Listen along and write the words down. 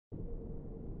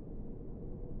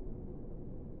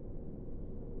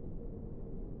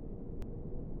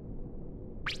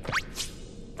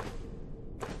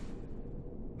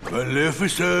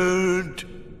Maleficent!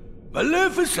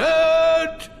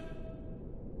 Maleficent!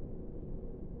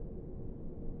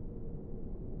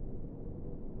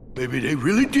 Maybe they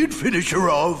really did finish her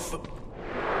off.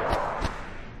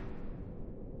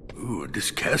 Ooh, this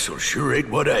castle sure ain't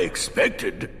what I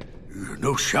expected.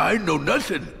 No shine, no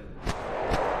nothing.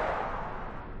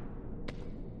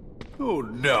 Oh,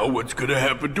 now what's gonna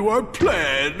happen to our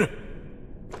plan?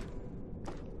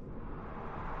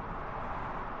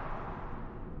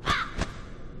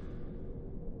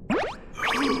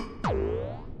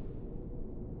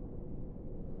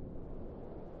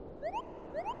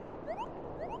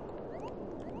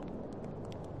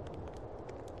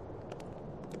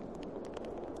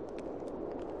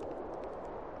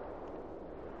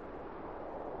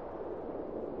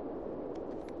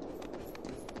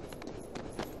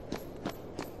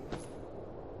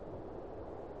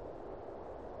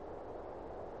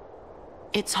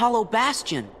 It's Hollow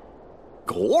Bastion.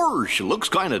 Gorsh, looks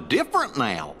kind of different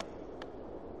now.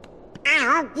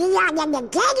 I hope you and the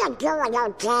kid are doing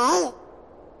okay.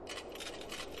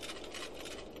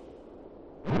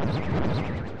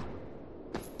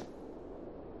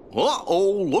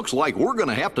 Uh-oh, looks like we're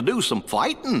gonna have to do some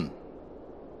fighting.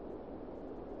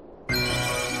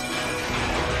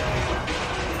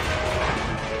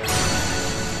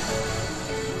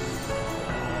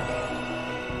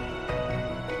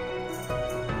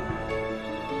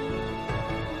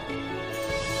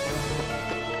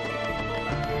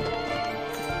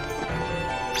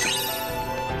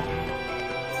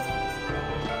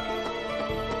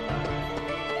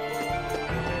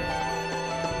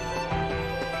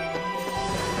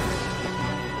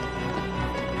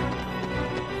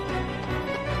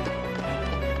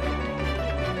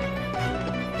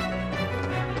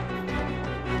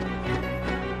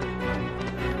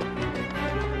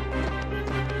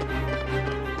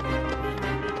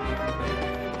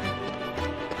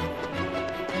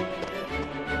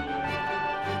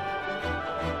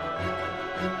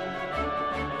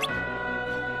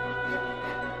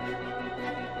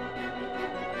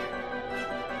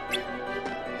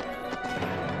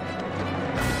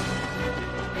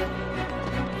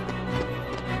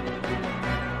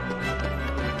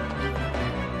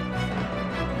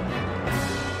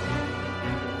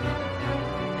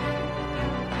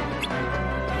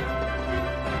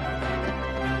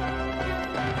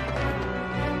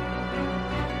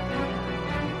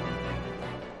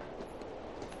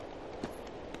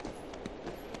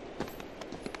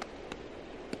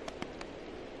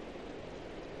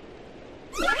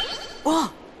 Whoa!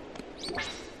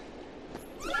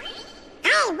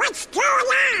 Hey, what's going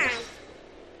on?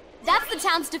 That's the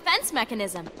town's defense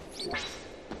mechanism.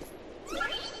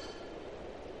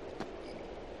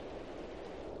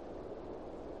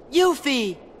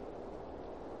 Yuffie!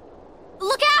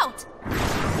 Look out!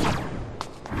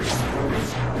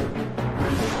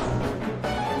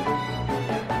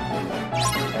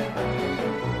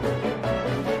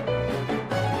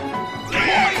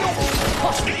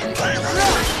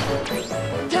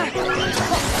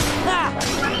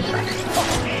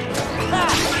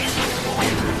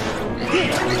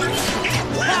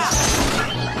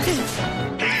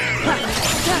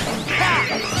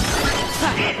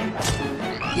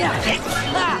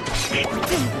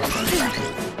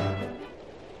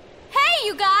 Hey,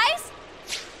 you guys!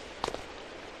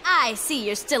 I see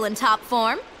you're still in top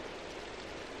form.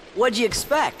 What'd you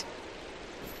expect?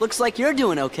 Looks like you're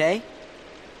doing okay.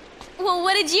 Well,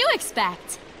 what did you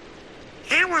expect?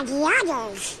 How are the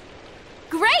others?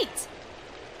 Great!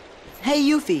 Hey,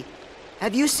 Yuffie,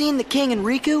 have you seen the king and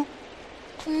Riku?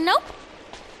 Nope.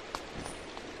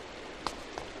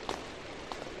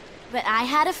 But I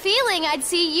had a feeling I'd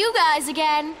see you guys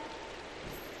again.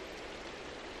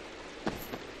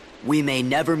 We may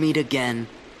never meet again,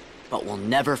 but we'll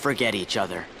never forget each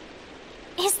other.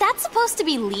 Is that supposed to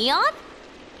be Leon?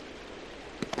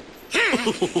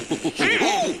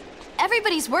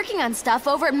 Everybody's working on stuff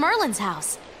over at Merlin's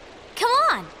house. Come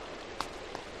on!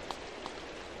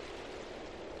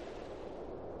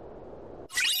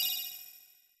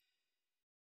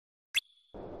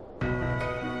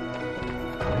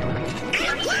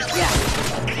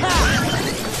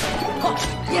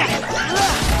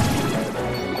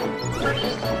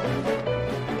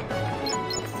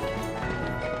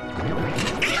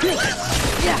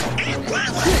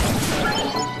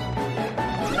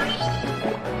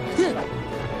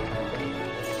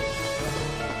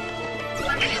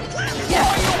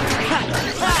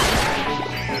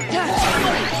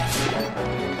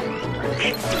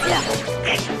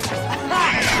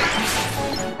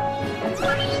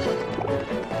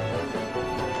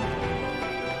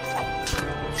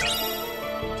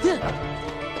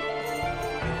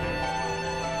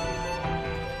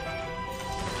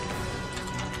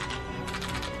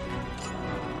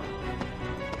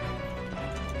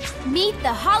 Meet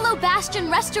the Hollow Bastion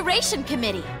Restoration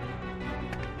Committee.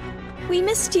 We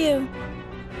missed you.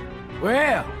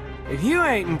 Well, if you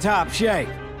ain't in top shape.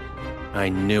 I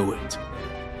knew it.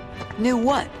 Knew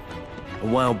what? A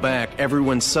while back,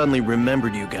 everyone suddenly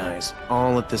remembered you guys,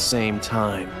 all at the same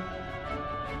time.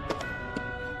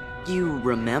 You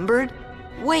remembered?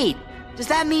 Wait, does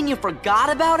that mean you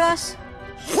forgot about us?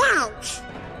 Thanks.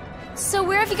 So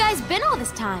where have you guys been all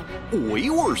this time? We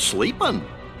were sleeping.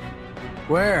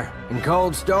 Where? In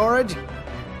cold storage?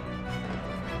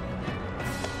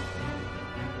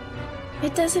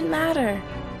 It doesn't matter.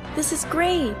 This is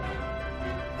great.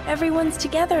 Everyone's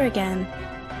together again.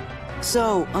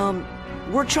 So,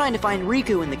 we're trying to find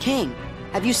Riku and the king.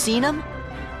 Have you seen him?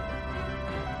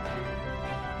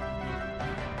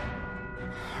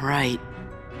 Right.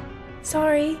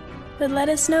 Sorry, but let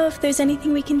us know if there's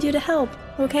anything we can do to help,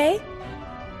 okay?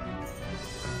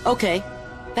 Okay,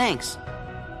 thanks.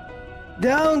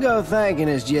 Don't go thanking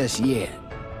us just yet.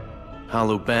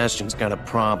 Hollow Bastion's got a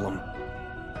problem.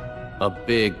 A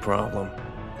big problem.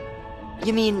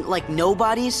 You mean like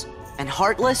nobodies and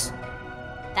heartless?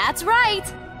 That's right.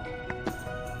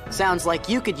 Sounds like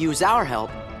you could use our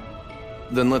help.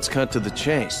 Then let's cut to the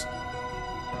chase.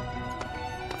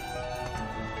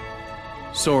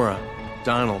 Sora,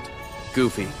 Donald,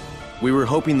 Goofy, we were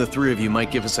hoping the three of you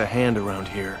might give us a hand around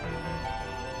here.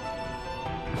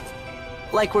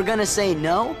 Like we're gonna say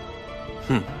no?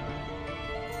 I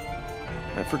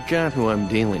forgot who I'm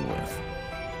dealing with.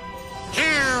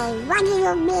 What do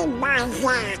you mean by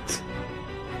that?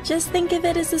 Just think of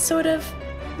it as a sort of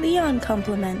Leon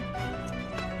compliment.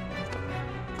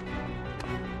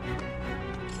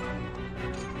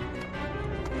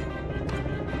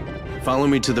 Follow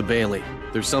me to the Bailey.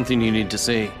 There's something you need to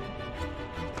see.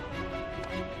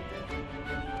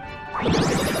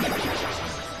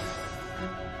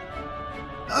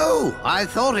 Oh, I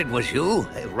thought it was you.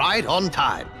 Right on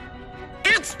time.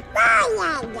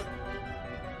 Expired!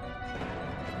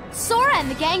 Sora and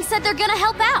the gang said they're gonna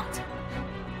help out.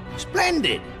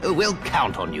 Splendid. We'll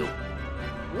count on you.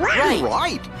 Right.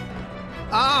 Right.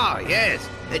 Ah, yes.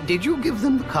 Did you give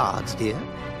them the cards, dear?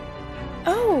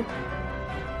 Oh!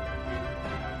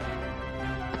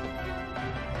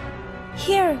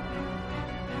 Here.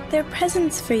 They're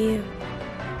presents for you.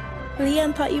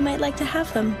 Leon thought you might like to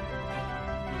have them.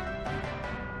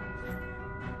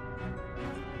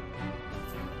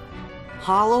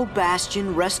 Hollow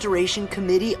Bastion Restoration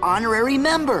Committee honorary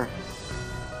member.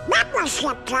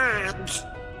 Membership cards.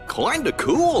 Kinda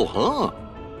cool, huh?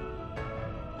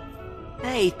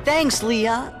 Hey, thanks,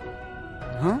 Leah.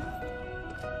 Huh?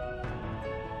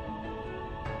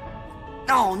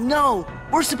 Oh no!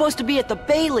 We're supposed to be at the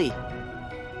Bailey.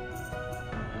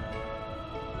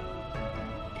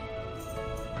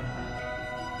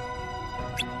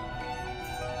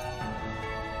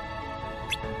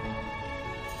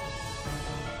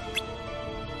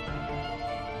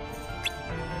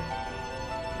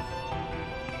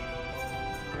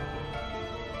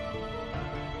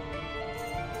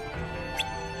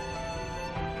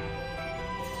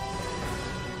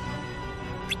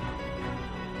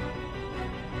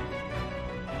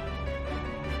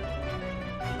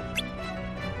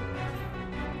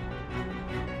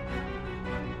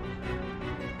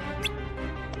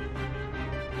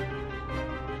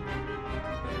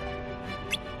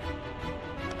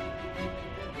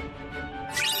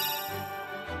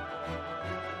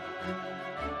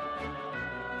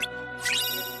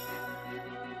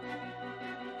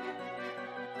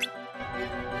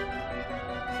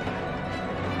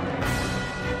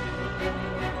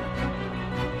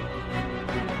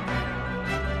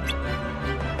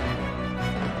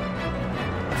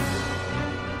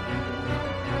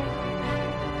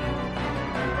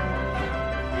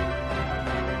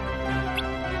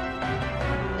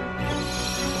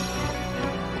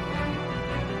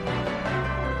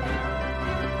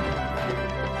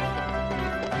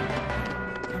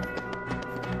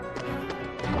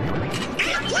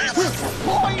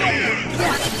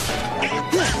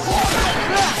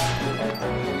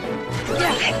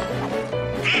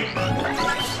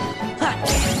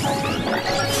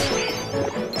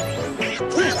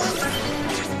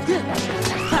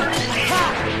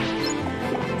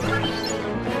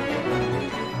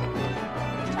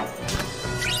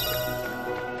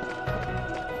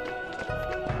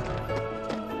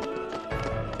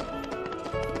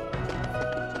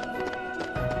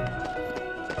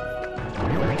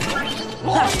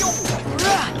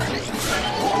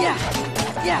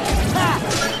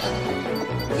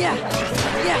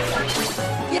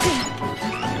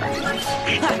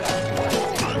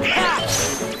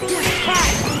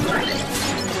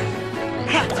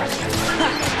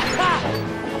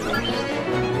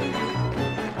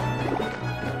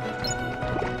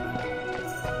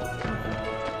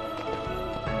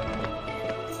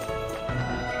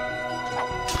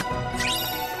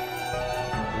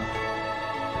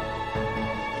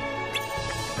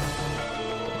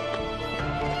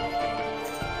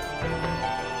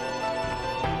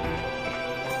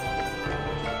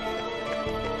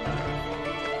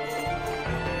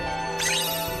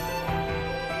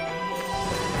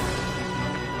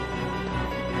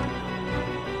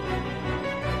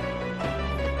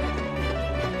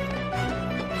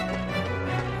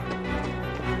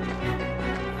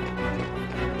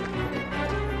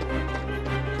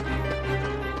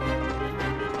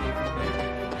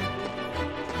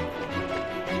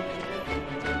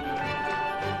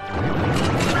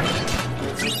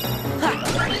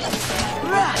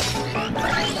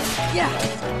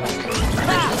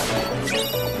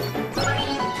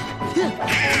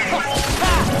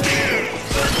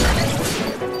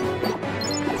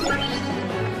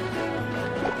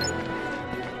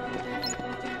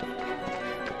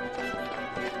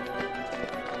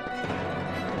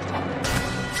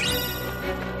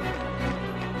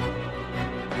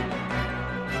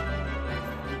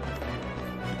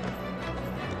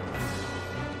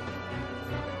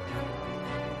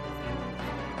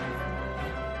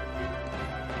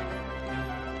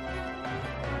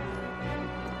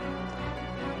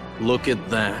 Look at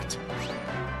that.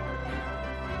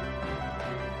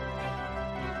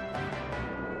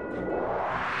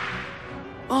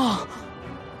 Oh,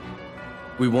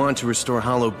 We want to restore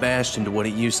Hollow Bastion to what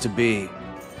it used to be.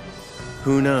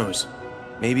 Who knows?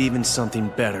 Maybe even something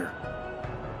better.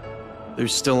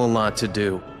 There's still a lot to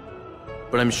do,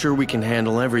 but I'm sure we can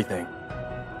handle everything.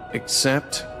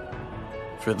 Except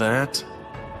for that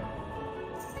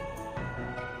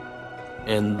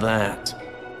and that.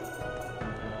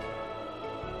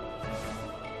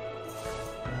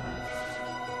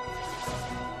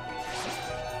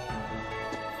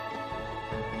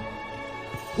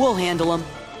 we'll handle him.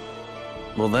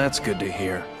 Well, that's good to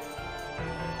hear.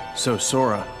 So,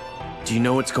 Sora, do you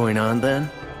know what's going on then?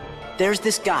 There's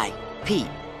this guy, Pete,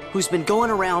 who's been going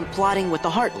around plotting with the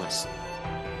Heartless.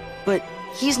 But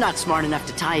he's not smart enough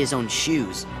to tie his own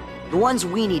shoes. The ones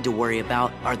we need to worry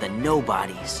about are the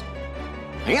nobodies.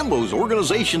 And those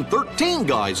Organization 13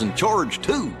 guys in charge,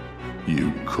 too.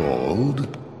 You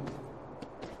called?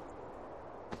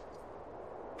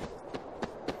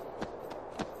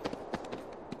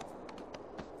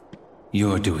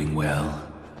 You're doing well.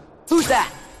 Who's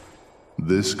that?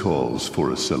 This calls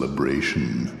for a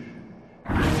celebration.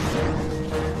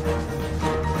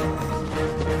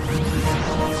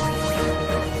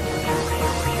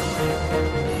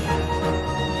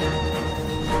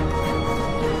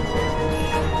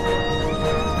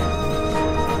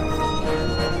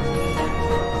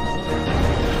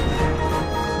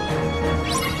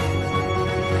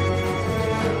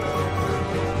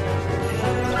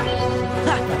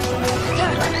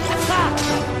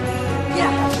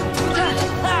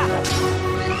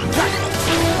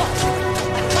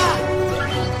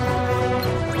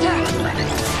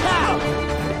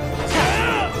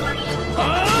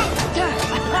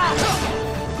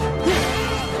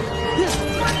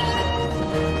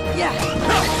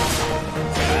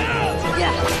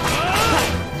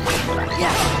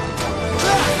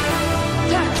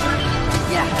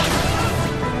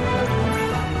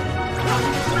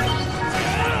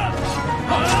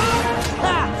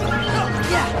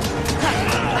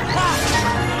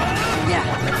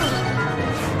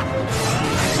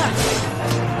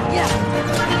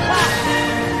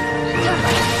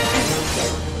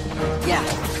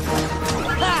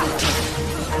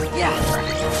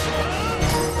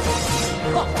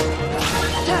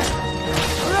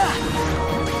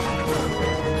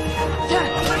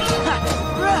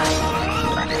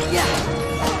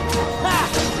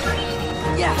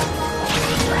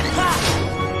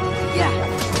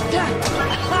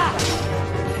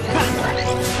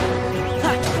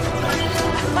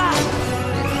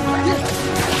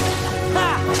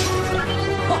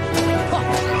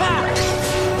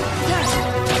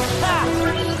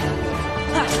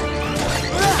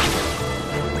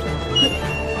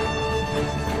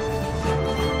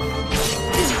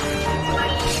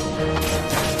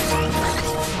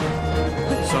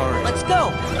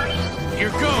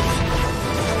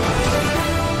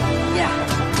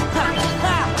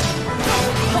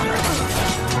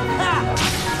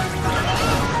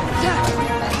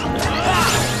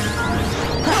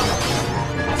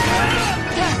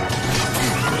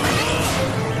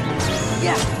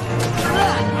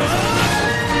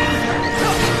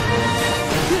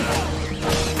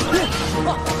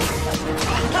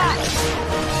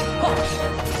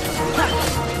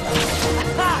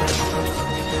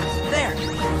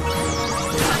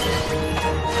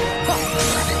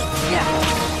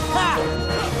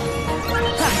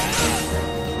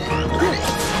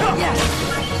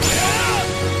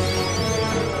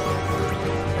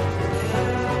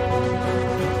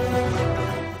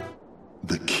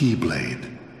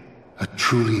 Keyblade, a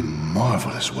truly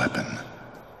marvelous weapon.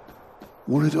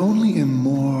 Were it only in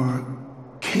more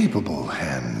capable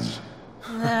hands.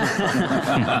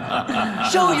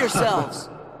 Show yourselves!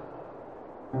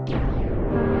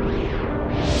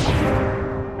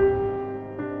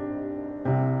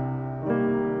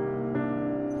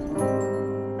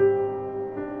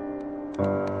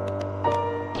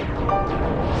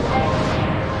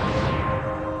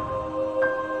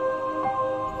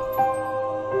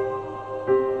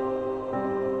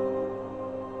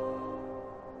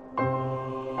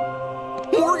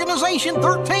 Organization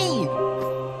 13!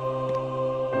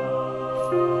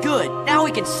 Good, now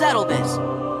we can settle this.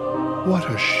 What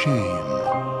a shame.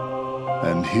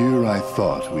 And here I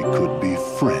thought we could be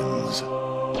friends.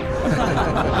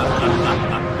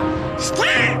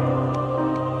 Stop!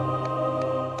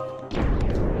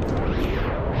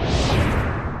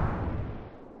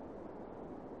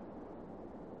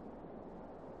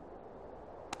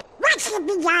 What's the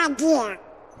big idea?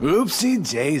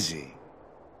 Oopsie daisy.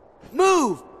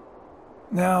 Move!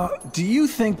 Now, do you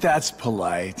think that's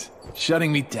polite?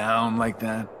 Shutting me down like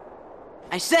that?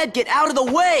 I said get out of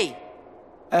the way!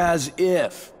 As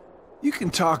if. You can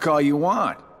talk all you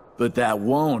want, but that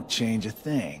won't change a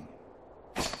thing.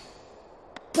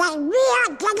 Then we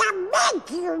are gonna make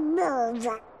you move.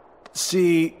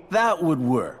 See, that would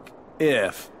work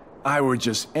if I were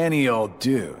just any old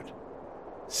dude.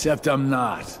 Except I'm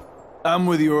not. I'm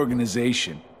with the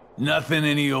organization. Nothing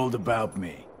any old about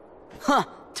me. Huh,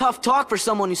 tough talk for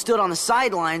someone who stood on the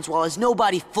sidelines while his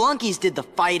nobody flunkies did the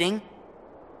fighting.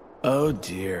 Oh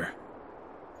dear.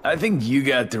 I think you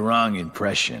got the wrong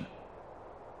impression.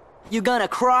 You gonna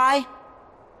cry?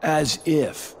 As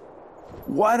if.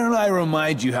 Why don't I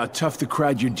remind you how tough the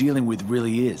crowd you're dealing with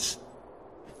really is?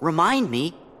 Remind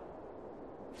me?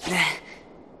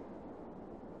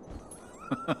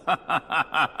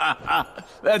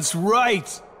 That's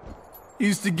right! You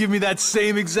used to give me that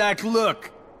same exact look.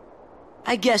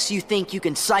 I guess you think you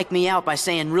can psych me out by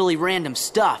saying really random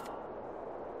stuff.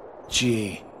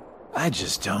 Gee, I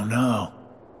just don't know.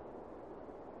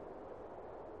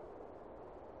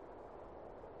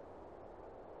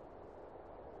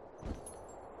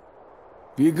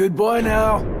 Be a good boy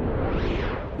now.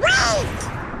 Wait!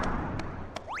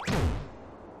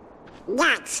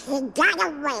 Yes, he got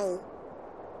away.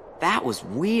 That was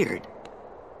weird.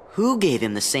 Who gave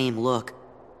him the same look?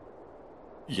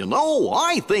 You know,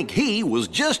 I think he was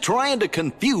just trying to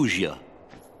confuse you.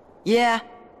 Yeah,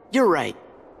 you're right.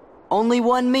 Only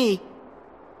one me.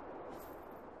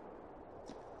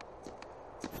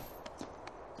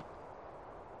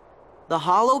 The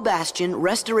Hollow Bastion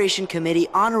Restoration Committee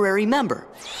Honorary Member.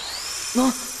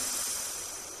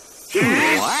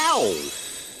 Wow!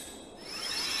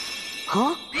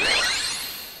 Huh?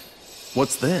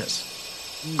 What's this?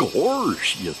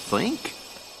 Gorge, you think?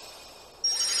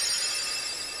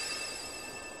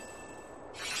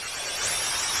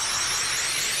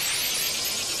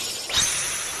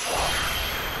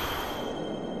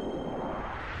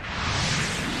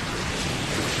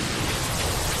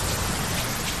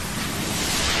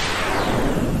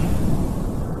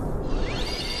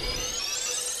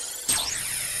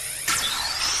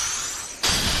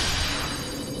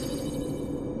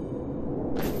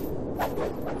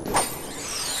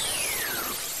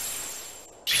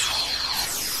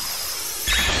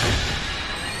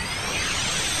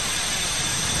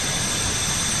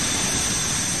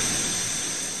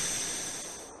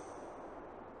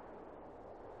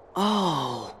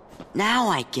 Oh, now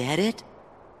I get it.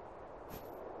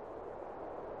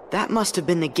 That must have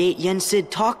been the gate Yen Sid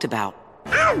talked about.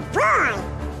 Oh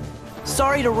boy!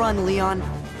 Sorry to run, Leon.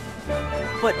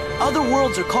 But other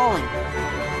worlds are calling.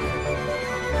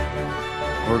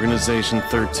 Organization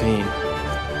 13.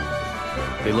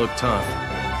 They look tough.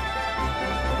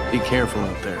 Be careful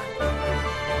out there.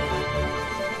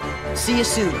 See you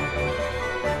soon.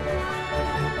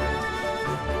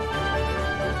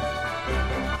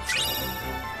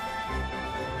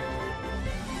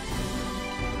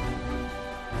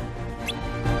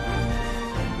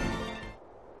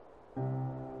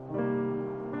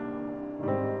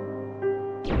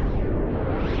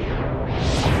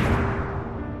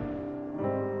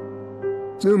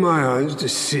 Do my eyes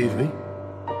deceive me?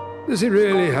 Does he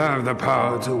really have the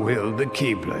power to wield the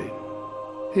Keyblade?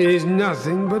 He's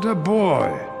nothing but a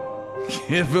boy.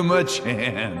 Give him a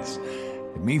chance.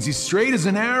 It means he's straight as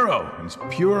an arrow. He's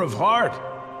pure of heart,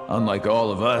 unlike all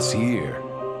of us here.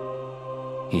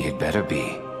 He had better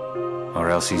be, or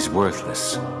else he's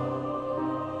worthless.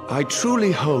 I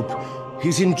truly hope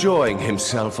he's enjoying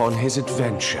himself on his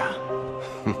adventure.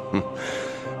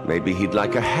 Maybe he'd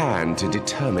like a hand to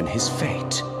determine his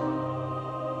fate.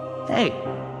 Hey,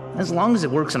 as long as it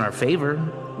works in our favor,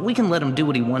 we can let him do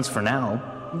what he wants for now.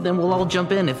 Then we'll all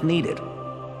jump in if needed.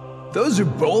 Those are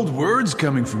bold words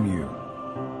coming from you.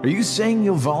 Are you saying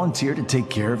you'll volunteer to take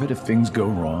care of it if things go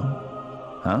wrong?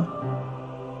 Huh?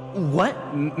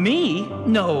 What? Me?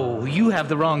 No, you have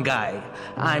the wrong guy.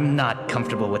 I'm not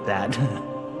comfortable with that.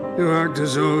 You act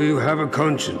as though you have a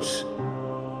conscience.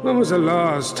 When was the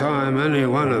last time any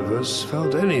one of us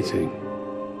felt anything?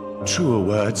 Truer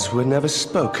words were never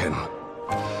spoken.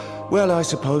 Well, I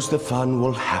suppose the fun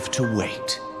will have to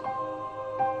wait.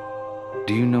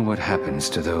 Do you know what happens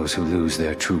to those who lose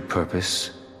their true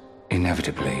purpose?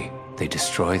 Inevitably, they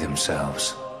destroy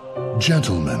themselves.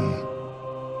 Gentlemen,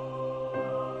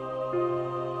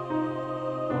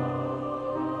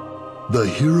 the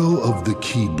hero of the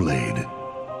Keyblade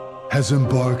has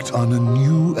embarked on a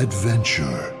new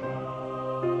adventure.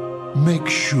 Make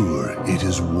sure it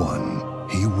is one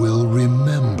he will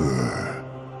remember.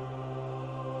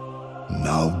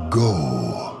 Now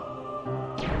go.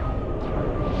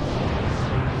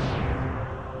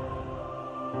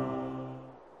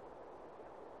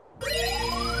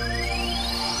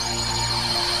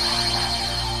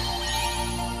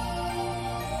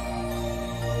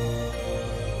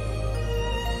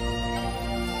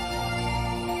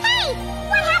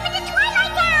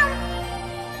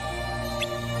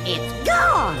 It's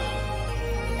gone!